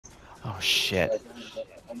Oh shit.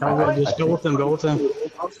 No, just go with them. Go with them.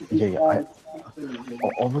 Yeah, yeah.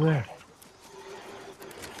 Over there.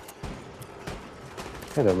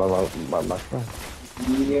 Hey there, my friend.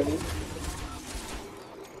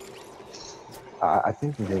 I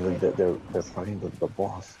think they're fighting the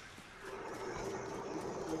boss.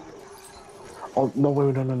 Oh no,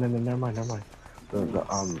 wait, no, never mind, never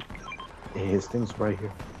mind. His thing's right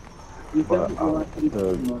here. But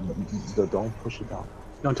the don't push it down.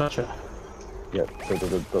 Don't touch it. Yeah,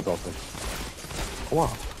 the don't push. Wow,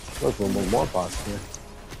 look, more boss here.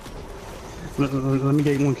 Let me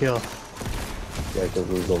get one kill. Yeah, because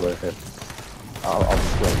it was over ahead. I'll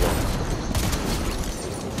just go one.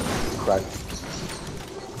 Crack.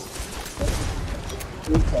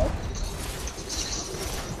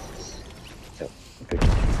 Yeah, okay.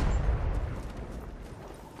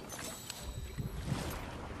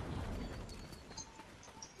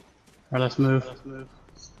 Alright, let's move.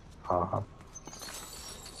 Uh-huh.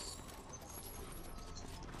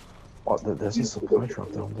 Oh, there's a supply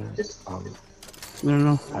truck down there.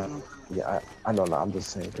 No. Yeah, I know. I'm just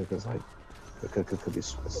saying because like it could be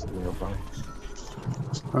Swiss nearby.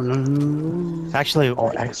 Oh, no. Actually, Oh,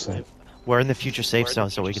 excellent. we're in the future safe zone,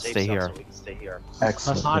 so we can stay here.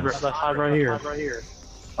 Excellent. Let's hide right here.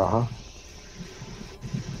 Uh-huh.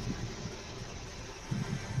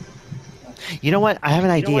 You know what? I have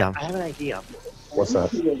an idea. What's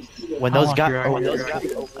that? When those guys,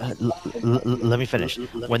 let me finish.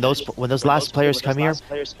 When those last players come here,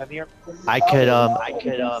 I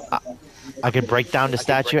could break down the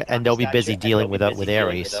statue, and they'll be busy dealing with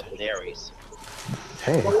Ares.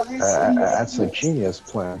 Hey, that's a genius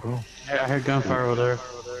plan, bro. I heard gunfire over there.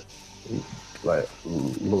 Like,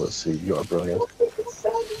 Lewis, see, you're brilliant.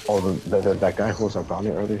 Oh, that guy who was our bounty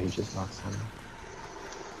earlier, he just knocks him.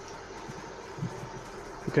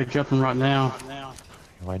 Okay, jumping right now.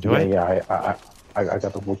 You want to do it? Yeah, I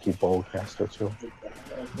got the Wookiee Bowcaster too.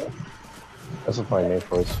 That's a fine name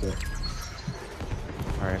for us too.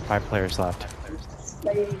 All right, 5 players left.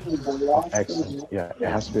 Oh, excellent. Yeah, it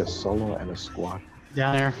has to be a solo and a squad.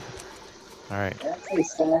 Down there. All right.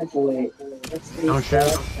 Don't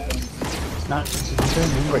shoot. Not.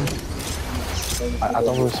 Wait. I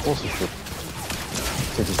thought we were supposed to shoot.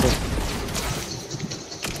 66.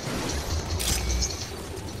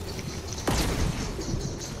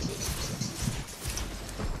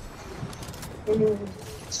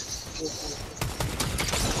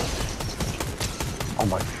 Oh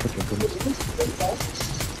my freaking goodness.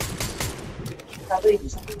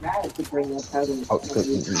 Oh, good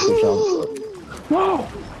job. Whoa!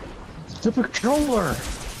 The controller!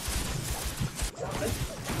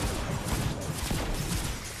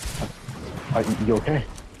 You okay?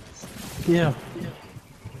 Yeah.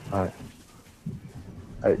 Alright.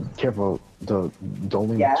 Careful, don't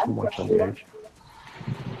lean too much on the edge.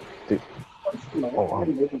 Oh, wow.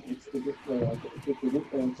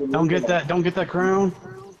 Don't get that crown.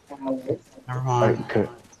 Never mind.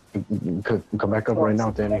 Come back up right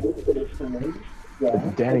now, Danny.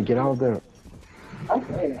 Danny, get out of there.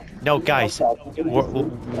 No, guys,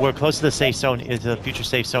 we're close to the safe zone. Is the future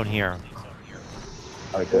safe zone here?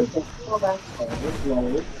 Alright, good.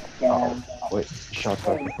 Wait, shots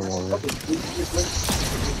back from over.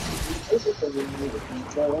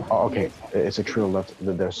 Oh, okay, it's a trio left.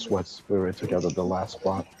 There's sweats. We were together the last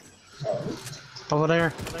spot. Over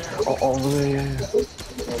there. Oh, over there, yeah.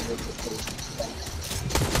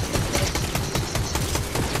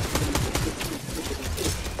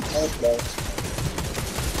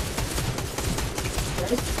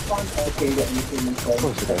 Of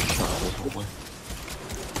course, I got shot over.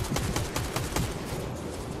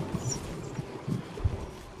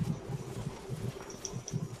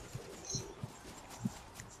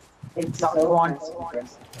 It's not one.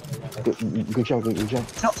 Good job, good job.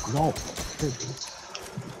 No.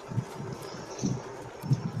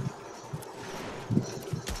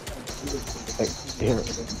 Hey, here,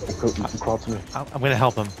 crawl to me. I'm gonna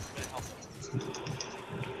help him.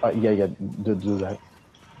 Yeah, do that.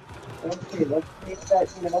 Okay, let's make that,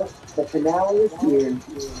 the finale is here.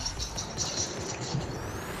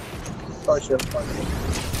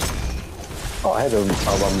 Oh, I had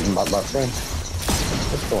my friend.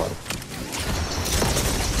 What's going on?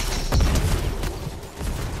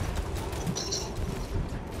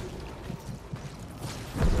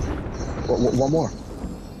 One more.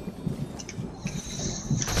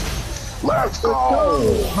 Let's go!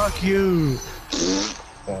 Fuck you.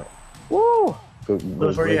 Woo!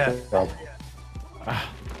 Those were job.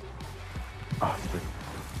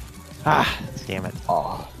 Damn it.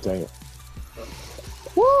 Oh, dang it.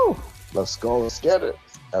 Woo! Let's go. Let's get it.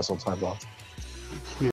 That's what I'm talking about.